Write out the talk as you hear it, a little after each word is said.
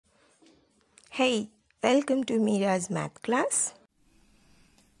Hey, welcome to MEERA'S math class.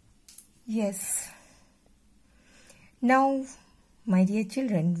 Yes. Now, my dear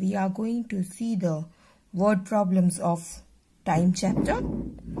children, we are going to see the word problems of time chapter.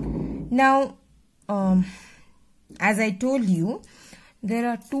 Now, as I told you, there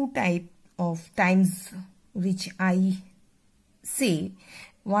are two types of times which I say.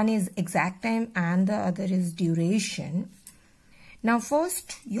 One is exact time and the other is duration. Now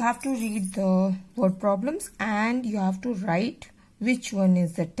first you have to read the word problems and you have to write which one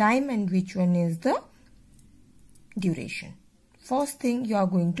is the time and which one is the duration. First thing you are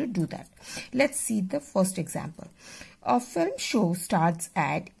going to do that. Let's see the first example. A film show starts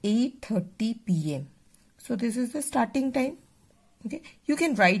at 8:30 p.m. So this is the starting time. Okay, you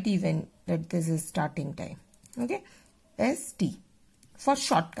can write even that this is starting time. Okay, ST for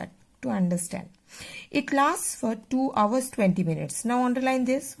shortcut to understand. It lasts for 2 hours 20 minutes. Now underline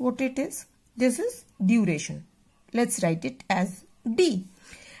this, what it is. This is duration. Let's write it as D.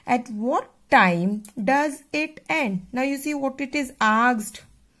 At what time does it end? Now you see what it is asked.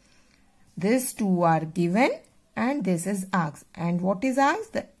 These two are given and this is asked. And what is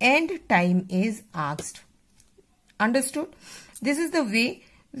asked? The end time is asked. Understood? This is the way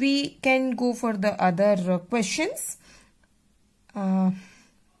we can go for the other questions.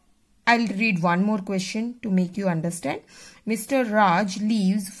 I'll read one more question to make you understand. Mr. Raj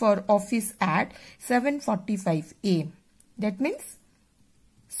leaves for office at 7:45 a.m. That means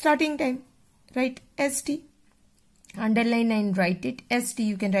starting time. Write ST. Underline and write it ST.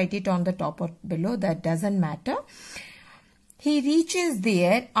 You can write it on the top or below. That doesn't matter. He reaches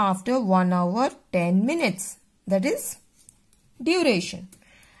there after 1 hour 10 minutes. That is duration.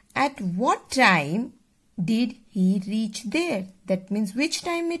 At what time did he reach there? That means which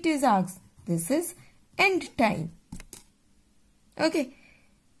time it is asked. This is end time. Okay.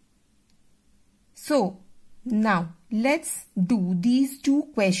 So now let's do these two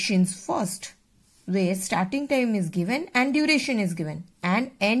questions first, where starting time is given and duration is given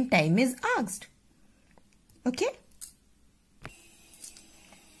and end time is asked. Okay.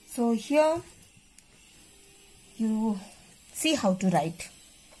 So here you see how to write.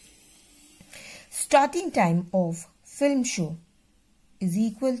 Starting time of film show is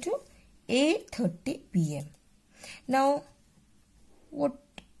equal to 8:30 p.m. Now, what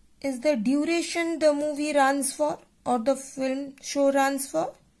is the duration the movie runs for or the film show runs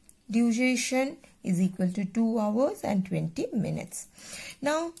for? Duration is equal to 2 hours and 20 minutes.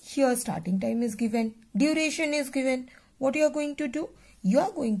 Now, here starting time is given, duration is given. What you are going to do? You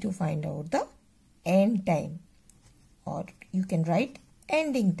are going to find out the end time, or you can write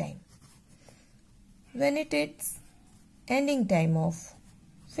ending time. When it is ending time of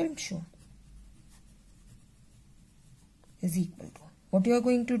film show is equal to, what you are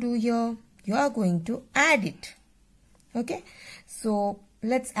going to do here? You are going to add it. Okay, so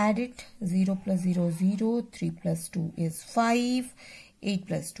let's add it. 0 plus 0, 0, 3 plus 2 is 5, 8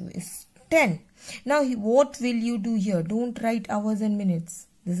 plus 2 is 10. Now what will you do here? Don't write hours and minutes.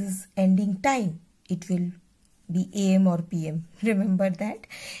 This is ending time. It will be AM or PM. Remember that.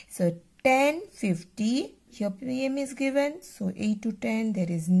 So 10:50, here PM is given, so 8 to 10, there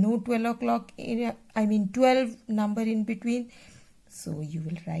is no 12 o'clock, 12 number in between, so you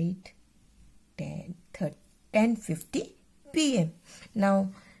will write 10:50 PM. Now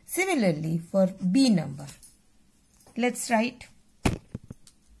similarly for B number, let's write.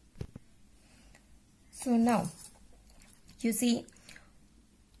 So now you see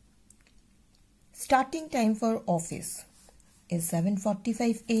starting time for office is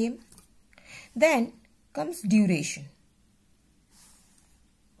 7:45 a.m. Then comes duration.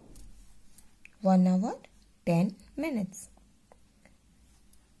 1 hour 10 minutes.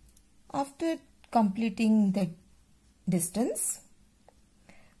 After completing the distance,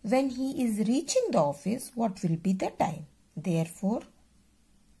 when he is reaching the office, what will be the time? Therefore,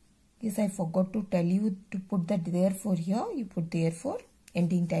 yes, I forgot to tell you to put that therefore here. You put therefore,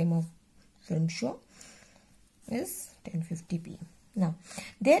 ending time of film show is 10:50 p.m. Now,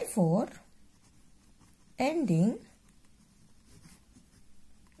 therefore, ending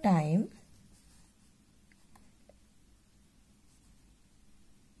time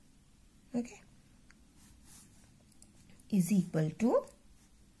is equal to,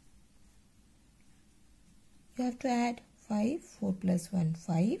 you have to add 5, 4 plus 1,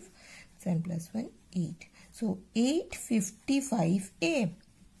 5, 7 plus 1, 8. So 8:55 a.m.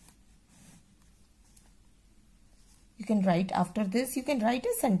 You can write after this, you can write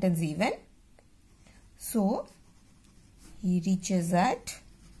a sentence even. So, he reaches at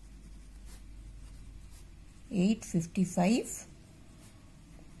 8:55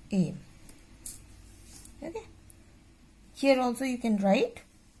 a.m. Okay. Here also you can write.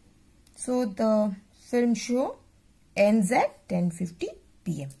 So the film show ends at 10:50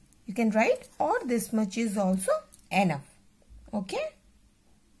 p.m. You can write, or this much is also enough. Okay.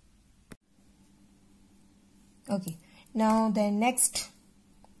 Okay. Now the next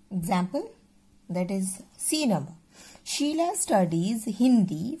example, that is C number. Sheila studies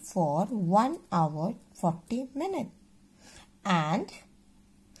Hindi for 1 hour 40 minutes and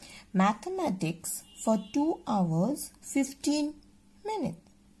mathematics for 2 hours 15 minutes.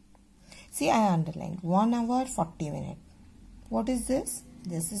 See, I underlined 1 hour 40 minutes. What is this?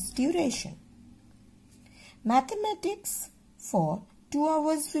 This is duration. Mathematics for 2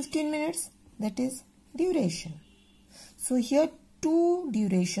 hours 15 minutes, that is duration. So here two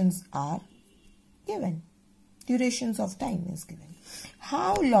durations are given. Durations of time is given.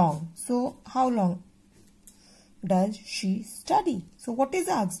 How long? So how long does she study? So what is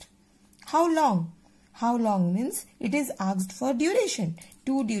asked? How long? How long means it is asked for duration.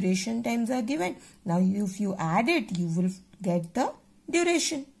 Two duration times are given. Now if you add it, you will get the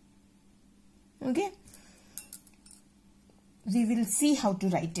duration. Okay. We will see how to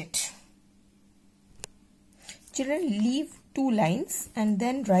write it. Children, leave 2 lines and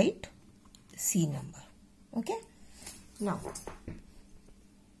then write C number. Okay. Now,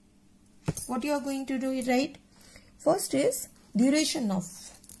 what you are going to do is write. First is duration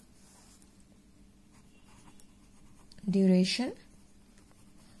of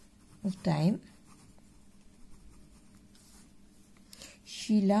time.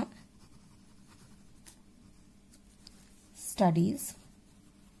 Sheila studies.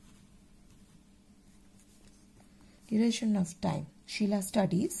 Duration of time. Sheila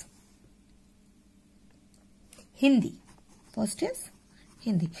studies Hindi. First is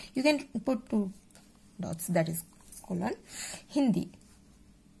Hindi. You can put 2 dots, that is colon. Hindi.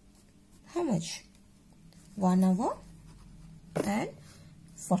 How much? 1 hour and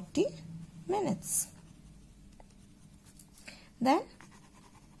 40 minutes. Then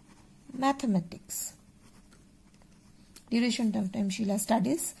mathematics. Duration of time Sheila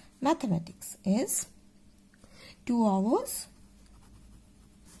studies mathematics is 2 hours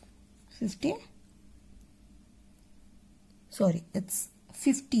 15. Sorry, it's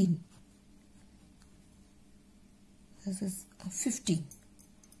 15. This is 15.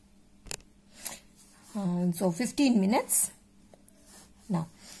 So 15 minutes. Now,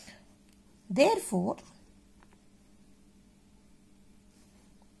 therefore,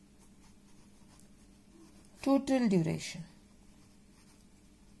 total duration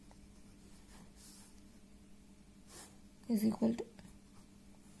is equal to,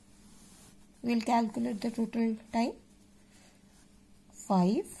 we will calculate the total time.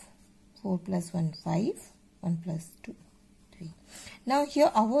 5, 4 plus 1, 5, 1 plus 2, 3. Now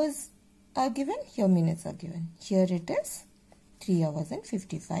here hours are given, here minutes are given. Here it is 3 hours and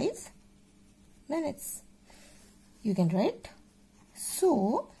 55 minutes. You can write,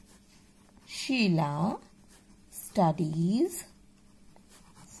 so Sheila studies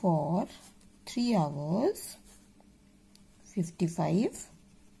for 3 hours 55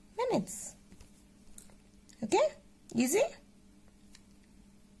 minutes. Okay, easy.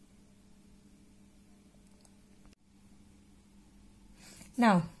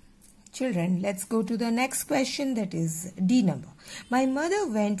 Now, children, let's go to the next question, that is D number. My mother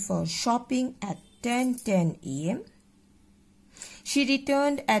went for shopping at 10:10 a.m. She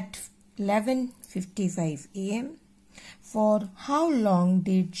returned at 11:55 a.m. For how long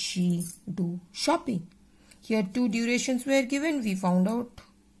did she do shopping? Here 2 durations were given. We found out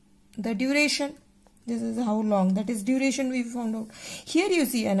the duration. This is how long, that is duration we found out. Here you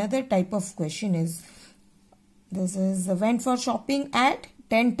see another type of question is, this is went for shopping at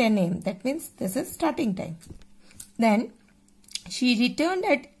 10:10 a.m. That means this is starting time. Then she returned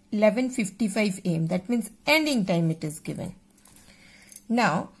at 11:55 a.m. That means ending time it is given.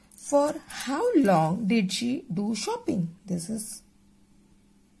 Now, for how long did she do shopping? This is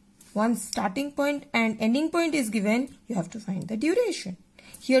once starting point and ending point is given, you have to find the duration.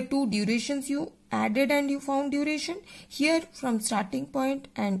 Here 2 durations you added and you found duration. Here from starting point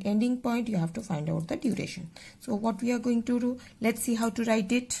and ending point you have to find out the duration. So what we are going to do, let's see how to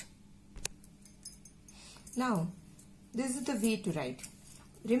write it. Now this is the way to write.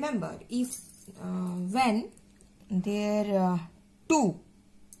 Remember, if when there are 2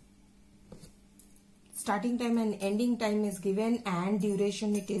 starting time and ending time is given and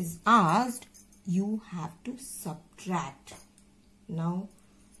duration it is asked, you have to subtract. Now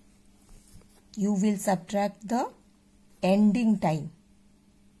you will subtract the ending time.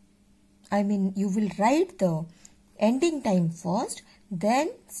 I mean, you will write the ending time first,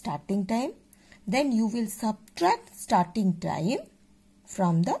 then starting time, then you will subtract starting time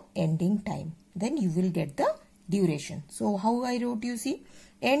from the ending time. Then you will get the duration. So how I wrote, you see,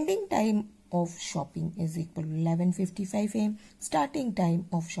 ending time of shopping is equal to 11:55 am. Starting time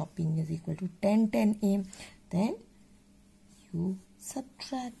of shopping is equal to 10:10 am. Then you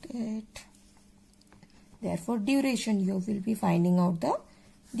subtract it. Therefore, duration, you will be finding out the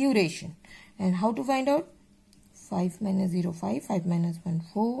duration. And how to find out? 5 minus 0, 5. 5 minus 1,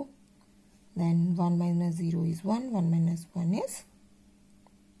 4. Then 1 minus 0 is 1. 1 minus 1 is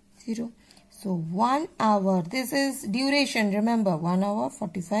 0. So 1 hour. This is duration. Remember, 1 hour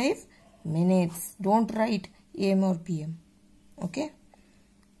 45 minutes. Don't write AM or PM. Okay.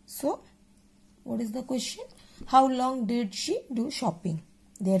 So, what is the question? How long did she do shopping?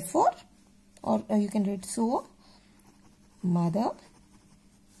 Therefore, or you can write so, mother,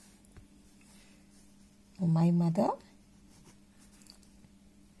 my mother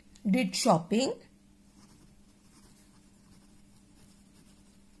did shopping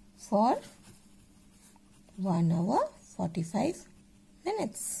for 1 hour 45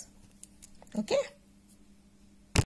 minutes. Okay.